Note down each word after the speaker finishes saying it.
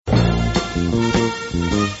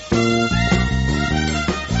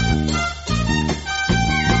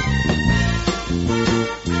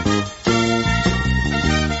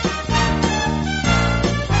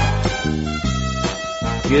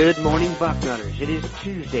Good morning, Bucknutters. It is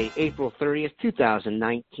Tuesday, April 30th,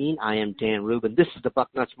 2019. I am Dan Rubin. This is the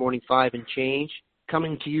Bucknuts Morning 5 and Change,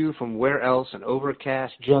 coming to you from where else? An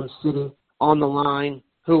overcast Gem City. On the line,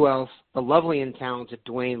 who else? The lovely and talented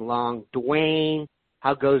Duane Long. Duane,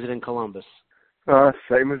 how goes it in Columbus?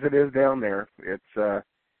 Same as it is down there. It's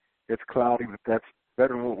cloudy, but that's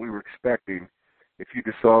better than what we were expecting. If you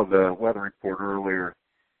just saw the weather report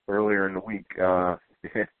earlier in the week,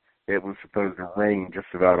 it was supposed to rain just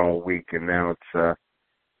about all week, and now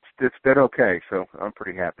it's been okay, so I'm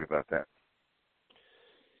pretty happy about that.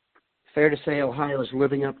 Fair to say Ohio is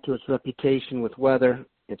living up to its reputation with weather.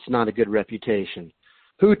 It's not a good reputation.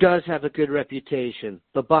 Who does have a good reputation?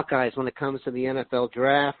 The Buckeyes when it comes to the NFL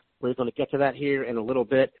draft. We're going to get to that here in a little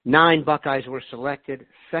bit. 9 Buckeyes were selected,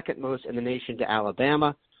 second most in the nation to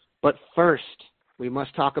Alabama. But first, we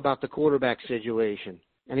must talk about the quarterback situation.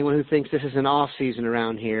 Anyone who thinks this is an offseason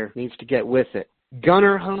around here needs to get with it.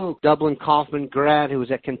 Gunnar Hoak, Dublin-Kaufman grad who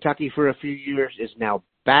was at Kentucky for a few years, is now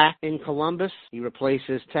back in Columbus. He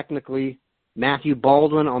replaces technically Matthew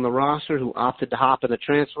Baldwin on the roster who opted to hop in the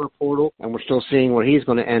transfer portal, and we're still seeing where he's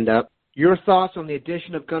going to end up. Your thoughts on the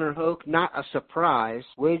addition of Gunnar Hoak? Not a surprise.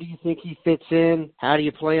 Where do you think he fits in? How do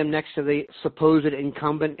you play him next to the supposed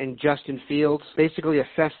incumbent in Justin Fields? Basically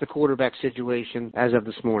assess the quarterback situation as of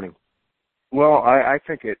this morning. Well, I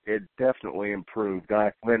think it definitely improved.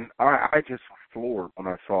 I just was floored when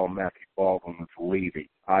I saw Matthew Baldwin was leaving.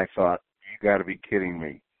 I thought, you got to be kidding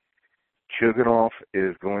me. Chuganoff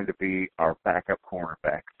is going to be our backup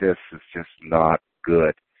quarterback. This is just not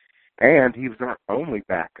good. And he was our only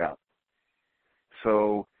backup.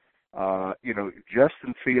 So,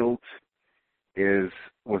 Justin Fields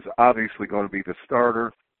was obviously going to be the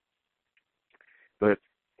starter, but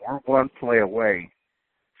we're one play away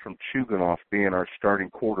from Chuganoff being our starting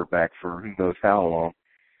quarterback for who knows how long.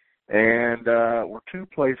 And we're 2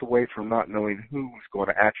 plays away from not knowing who's going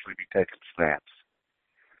to actually be taking snaps.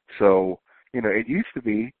 So, it used to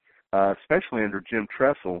be, especially under Jim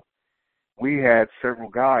Tressel, we had several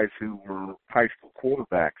guys who were high school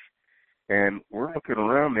quarterbacks. And we're looking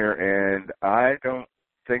around there, and I don't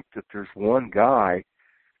think that there's one guy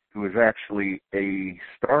who is actually a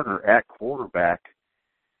starter at quarterback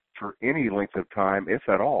for any length of time, if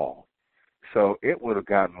at all. So it would have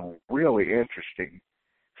gotten really interesting.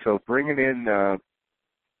 So bringing in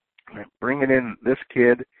this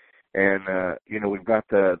kid, and we've got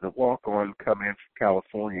the walk-on coming in from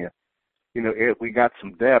California. We got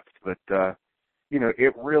some depth, but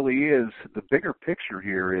it really is the bigger picture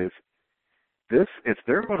here is this. If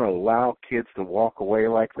they're going to allow kids to walk away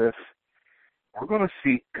like this, we're going to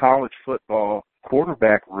see college football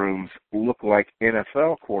quarterback rooms look like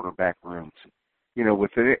NFL quarterback rooms.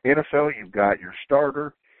 With the NFL, you've got your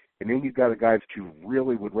starter, and then you've got the guys that you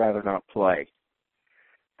really would rather not play.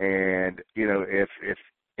 And the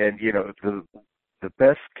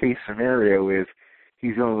best case scenario is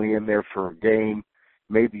he's only in there for a game,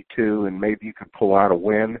 maybe 2, and maybe you could pull out a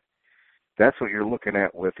win. That's what you're looking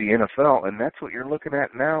at with the NFL, and that's what you're looking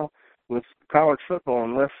at now with college football,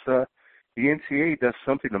 unless the NCAA does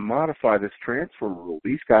something to modify this transfer rule.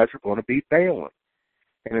 These guys are going to be bailing,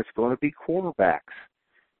 and it's going to be quarterbacks,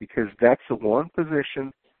 because that's the one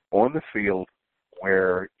position on the field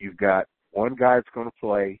where you've got one guy that's going to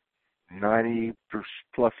play 90+%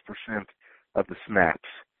 of the snaps,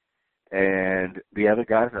 and the other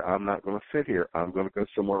guys are, I'm not going to sit here. I'm going to go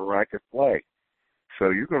somewhere where I can play.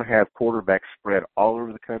 So you're going to have quarterbacks spread all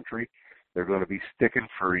over the country. They're going to be sticking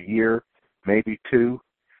for a year, maybe 2.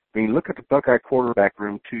 I mean, look at the Buckeye quarterback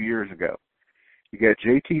room 2 years ago. You got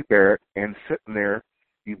J.T. Barrett, and sitting there,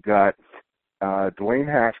 you've got Dwayne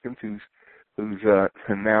Haskins, who's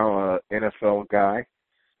now an NFL guy,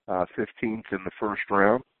 15th in the first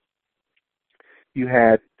round. You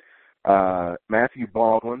had Matthew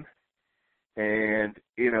Baldwin, and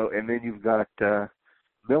then you've got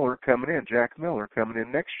Miller coming in, Jack Miller coming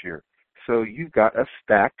in next year. So you've got a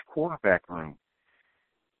stacked quarterback room.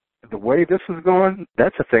 The way this is going,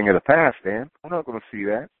 that's a thing of the past, Dan. We're not going to see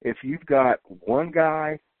that. If you've got one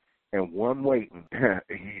guy and one waiting,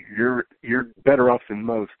 you're better off than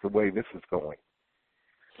most the way this is going.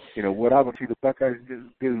 What I would see the Buckeyes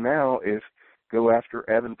do now is go after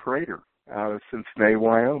Evan Prater out of Cincinnati,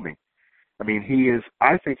 Wyoming. I mean,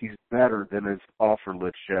 I think he's better than his offer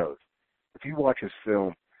list shows. If you watch his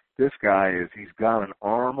film, this guy he's got an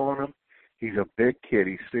arm on him. He's a big kid.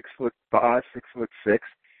 He's 6'5", 6'6",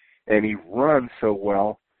 and he runs so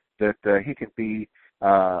well that he could be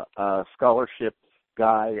a scholarship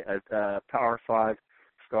guy, a Power 5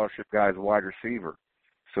 scholarship guy as a wide receiver.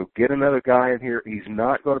 So get another guy in here. He's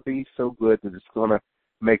not going to be so good that it's going to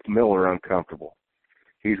make Miller uncomfortable.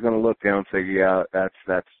 He's going to look down and say, yeah, that's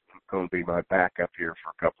going to be my backup here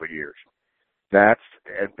for a couple of years. But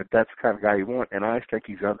that's the kind of guy you want, and I think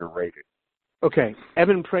he's underrated. Okay,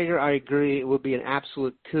 Evan Prater, I agree. It would be an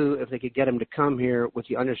absolute coup if they could get him to come here with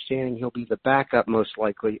the understanding he'll be the backup most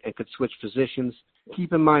likely and could switch positions.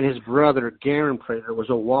 Keep in mind his brother, Garen Prater,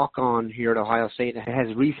 was a walk-on here at Ohio State and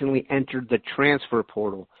has recently entered the transfer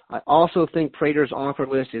portal. I also think Prater's offer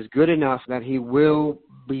list is good enough that he will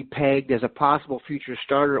be pegged as a possible future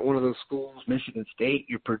starter at one of those schools, Michigan State,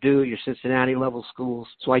 your Purdue, your Cincinnati level schools.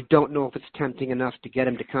 So I don't know if it's tempting enough to get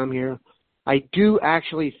him to come here. I do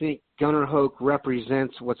actually think Gunnar Hoak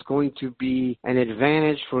represents what's going to be an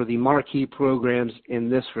advantage for the marquee programs in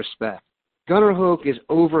this respect. Gunnar Hoak is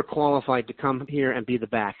overqualified to come here and be the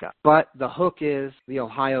backup, but the hook is the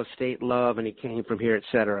Ohio State love, and he came from here,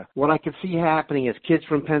 etc. What I could see happening is kids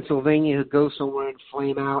from Pennsylvania who go somewhere and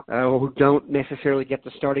flame out, or who don't necessarily get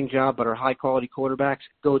the starting job but are high-quality quarterbacks,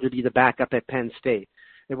 go to be the backup at Penn State.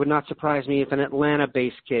 It would not surprise me if an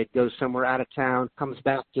Atlanta-based kid goes somewhere out of town, comes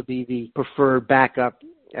back to be the preferred backup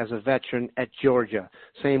as a veteran at Georgia.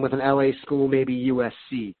 Same with an LA school, maybe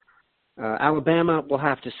USC. Alabama, we'll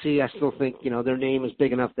have to see. I still think, their name is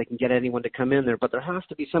big enough they can get anyone to come in there, but there has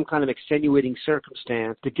to be some kind of extenuating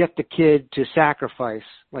circumstance to get the kid to sacrifice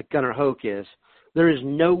like Gunnar Hoak is. There is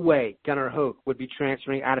no way Gunnar Hoak would be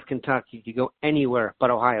transferring out of Kentucky to go anywhere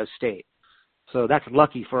but Ohio State. So that's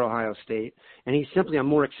lucky for Ohio State. And he's simply a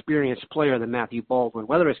more experienced player than Matthew Baldwin.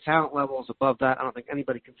 Whether his talent level is above that, I don't think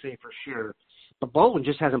anybody can say for sure. But Baldwin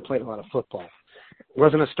just hasn't played a lot of football.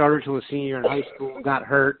 Wasn't a starter until a senior in high school, got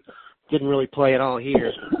hurt, didn't really play at all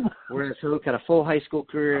here. Whereas Hook had a full high school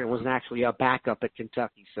career and was actually a backup at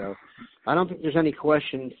Kentucky. So I don't think there's any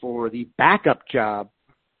question for the backup job.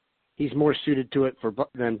 He's more suited to it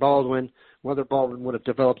than Baldwin. Whether Baldwin would have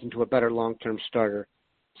developed into a better long-term starter,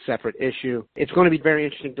 separate issue. It's going to be very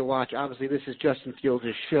interesting to watch. Obviously, this is Justin Fields'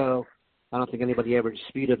 show. I don't think anybody ever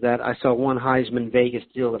disputed that. I saw one Heisman Vegas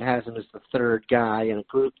deal that has him as the third guy in a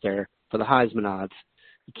group there for the Heisman odds.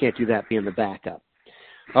 You can't do that being the backup.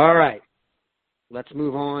 All right, let's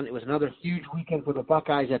move on. It was another huge weekend for the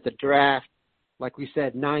Buckeyes at the draft. Like we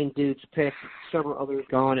said, 9 dudes picked, several others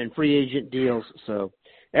gone, and free agent deals. So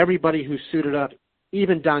everybody who suited up,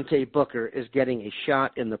 even Dante Booker, is getting a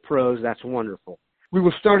shot in the pros. That's wonderful. We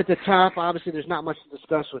will start at the top. Obviously, there's not much to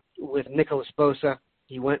discuss with Nicholas Bosa.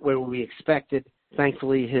 He went where we expected.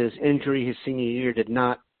 Thankfully, his injury his senior year did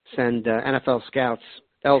not send NFL scouts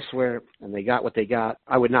elsewhere, and they got what they got.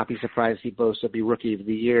 I would not be surprised to see Bosa be Rookie of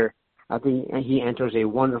the Year. I think he enters a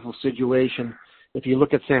wonderful situation. If you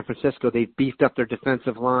look at San Francisco, they've beefed up their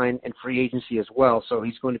defensive line and free agency as well, so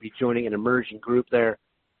he's going to be joining an emerging group there.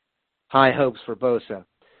 High hopes for Bosa.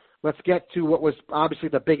 Let's get to what was obviously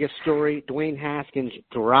the biggest story. Dwayne Haskins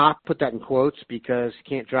dropped, put that in quotes because you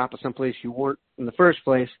can't drop it someplace you weren't in the first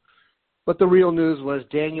place. But the real news was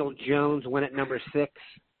Daniel Jones went at number 6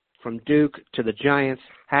 from Duke to the Giants.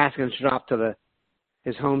 Haskins dropped to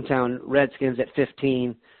his hometown Redskins at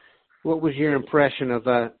 15. What was your impression of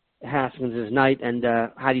Haskins' night, and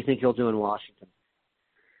how do you think he'll do in Washington?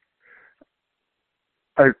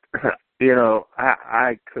 I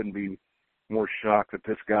couldn't be more shocked at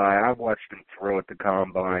this guy. I watched him throw at the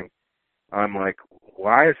combine. I'm like,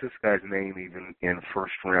 why is this guy's name even in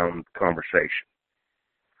first-round conversation?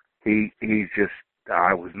 He's just,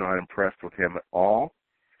 I was not impressed with him at all.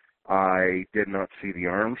 I did not see the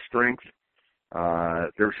arm strength.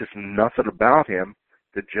 There was just nothing about him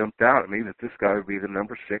that jumped out at me that this guy would be the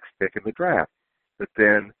number 6 pick in the draft. But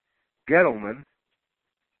then Gettleman,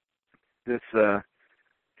 this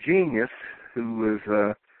genius who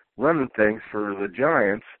was running things for the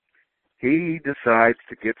Giants, he decides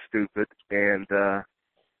to get stupid and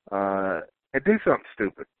do something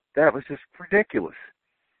stupid. That was just ridiculous.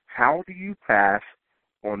 How do you pass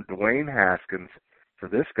on Dwayne Haskins for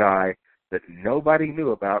this guy that nobody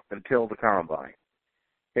knew about until the combine?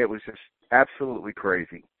 It was just absolutely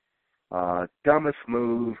crazy. Dumbest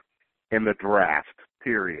move in the draft,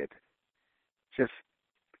 period. Just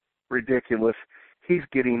ridiculous. He's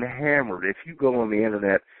getting hammered. If you go on the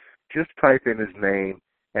internet, just type in his name,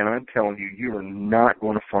 and I'm telling you, you are not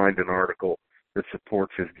going to find an article that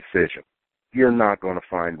supports his decision. You're not going to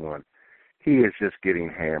find one. He is just getting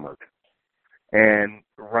hammered, and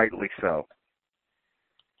rightly so.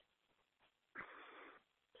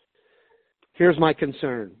 Here's my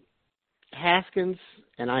concern. Haskins,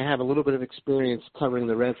 and I have a little bit of experience covering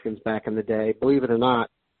the Redskins back in the day. Believe it or not,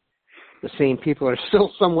 the same people are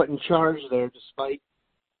still somewhat in charge there despite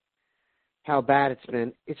how bad it's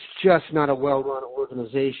been. It's just not a well-run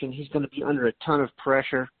organization. He's going to be under a ton of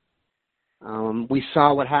pressure. We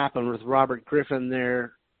saw what happened with Robert Griffin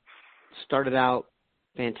there started out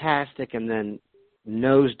fantastic and then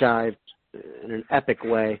nosedived in an epic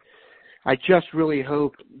way. I just really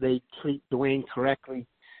hope they treat Duane correctly.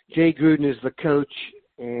 Jay Gruden is the coach,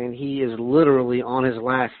 and he is literally on his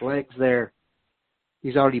last legs there.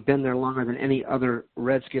 He's already been there longer than any other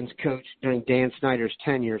Redskins coach during Dan Snyder's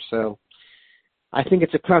tenure. So I think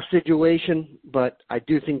it's a tough situation, but I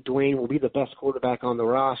do think Duane will be the best quarterback on the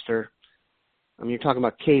roster. I mean, you're talking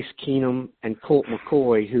about Case Keenum and Colt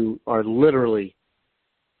McCoy, who are literally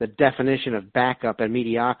the definition of backup and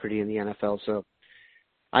mediocrity in the NFL. So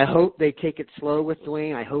I hope they take it slow with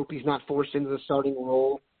Duane. I hope he's not forced into the starting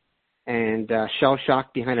role and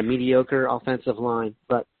shell-shocked behind a mediocre offensive line.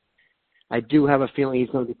 But I do have a feeling he's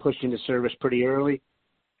going to be pushed into service pretty early,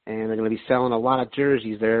 and they're going to be selling a lot of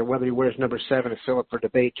jerseys there. Whether he wears number 7 is still up for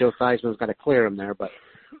debate. Joe Theismann's got to clear him there, but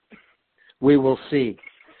we will see.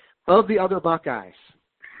 Of the other Buckeyes,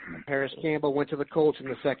 Paris Campbell went to the Colts in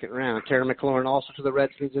the second round. Terry McLaurin also to the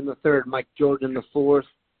Redskins in the third. Mike Jordan in the fourth.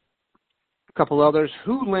 A couple others.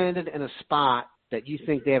 Who landed in a spot that you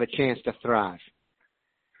think they have a chance to thrive?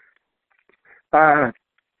 I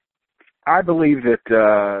believe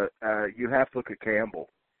that you have to look at Campbell.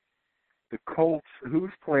 The Colts,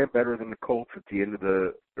 who's playing better than the Colts at the end of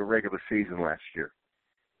the regular season last year?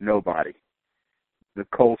 Nobody. The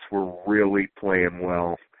Colts were really playing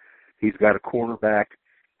well. He's got a quarterback,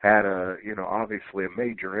 had obviously a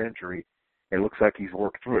major injury. It looks like he's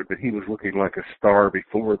worked through it, but he was looking like a star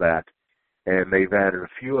before that. And they've added a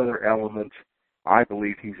few other elements. I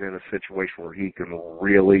believe he's in a situation where he can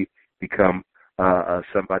really become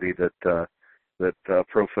somebody that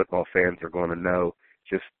pro football fans are going to know.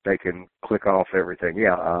 Just they can click off everything.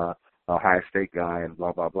 Yeah, a Ohio State guy and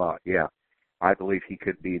blah, blah, blah. Yeah, I believe he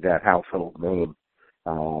could be that household name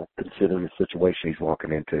considering the situation he's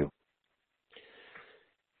walking into.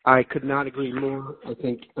 I could not agree more. I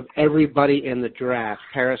think of everybody in the draft,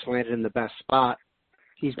 Paris landed in the best spot.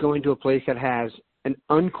 He's going to a place that has an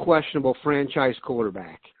unquestionable franchise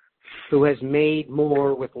quarterback who has made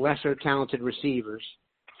more with lesser talented receivers.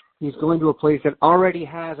 He's going to a place that already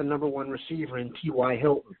has a number one receiver in T.Y.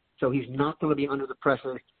 Hilton. So he's not going to be under the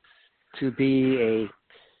pressure to be a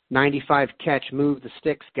 95-catch,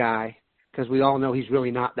 move-the-sticks guy, because we all know he's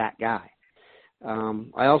really not that guy.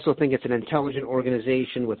 I also think it's an intelligent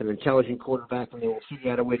organization with an intelligent quarterback, and they will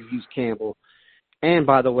figure out a way to use Campbell. And,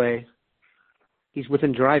 by the way, he's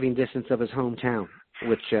within driving distance of his hometown,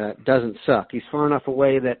 which doesn't suck. He's far enough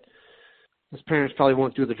away that his parents probably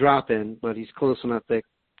won't do the drop-in, but he's close enough that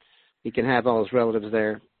he can have all his relatives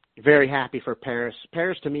there. Very happy for Paris.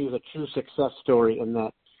 Paris, to me, was a true success story in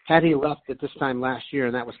that had he left at this time last year,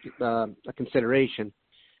 and that was a consideration,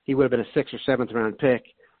 he would have been a 6th or 7th round pick.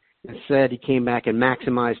 Instead, he came back and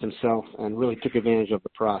maximized himself and really took advantage of the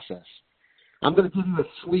process. I'm going to give you a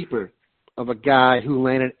sleeper of a guy who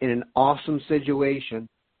landed in an awesome situation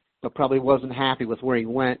but probably wasn't happy with where he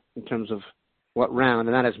went in terms of what round,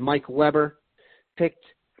 and that is Mike Weber, picked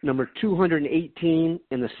number 218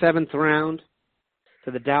 in the 7th round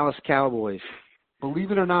to the Dallas Cowboys.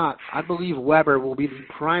 Believe it or not, I believe Weber will be the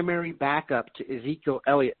primary backup to Ezekiel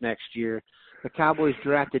Elliott next year. The Cowboys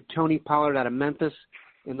drafted Tony Pollard out of Memphis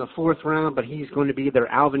in the 4th round, but he's going to be their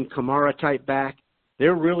Alvin Kamara-type back.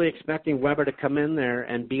 They're really expecting Weber to come in there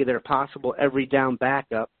and be their possible every-down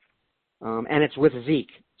backup, and it's with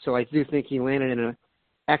Zeke. So I do think he landed in an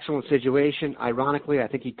excellent situation. Ironically, I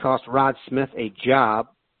think he cost Rod Smith a job,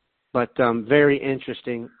 but very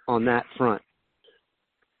interesting on that front.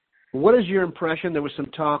 What is your impression? There was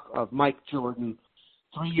some talk of Mike Jordan,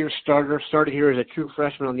 3-year starter, started here as a true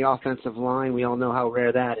freshman on the offensive line. We all know how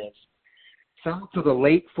rare that is. Fell to the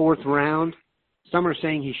late 4th round. Some are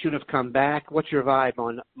saying he should have come back. What's your vibe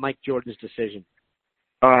on Mike Jordan's decision?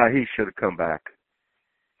 He should have come back.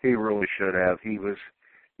 He really should have. He was,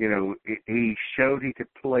 he showed he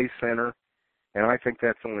could play center, and I think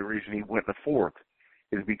that's the only reason he went in the 4th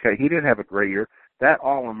is because he didn't have a great year. That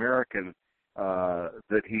All-American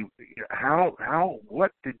that he,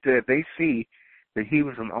 what did they see that he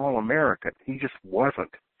was an All-American? He just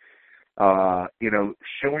wasn't.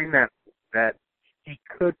 Showing that he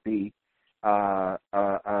could be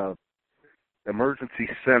emergency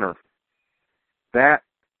center, that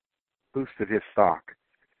boosted his stock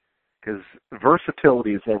because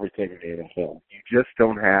versatility is everything in the NFL. You just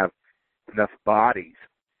don't have enough bodies.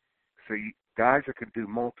 So guys that can do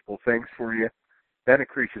multiple things for you, that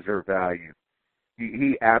increases their value.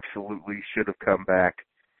 He absolutely should have come back.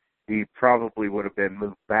 He probably would have been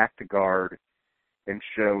moved back to guard and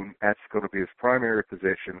shown that's going to be his primary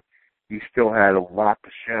position. He still had a lot to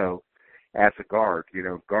show as a guard.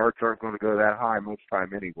 Guards aren't going to go that high most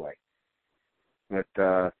time anyway.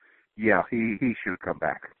 But Yeah, he should come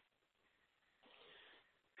back.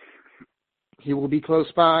 He will be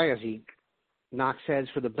close by as he knocks heads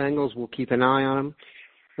for the Bengals. We'll keep an eye on him.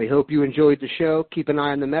 We hope you enjoyed the show. Keep an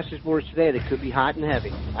eye on the message boards today. They could be hot and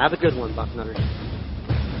heavy. Have a good one, Bucknutters.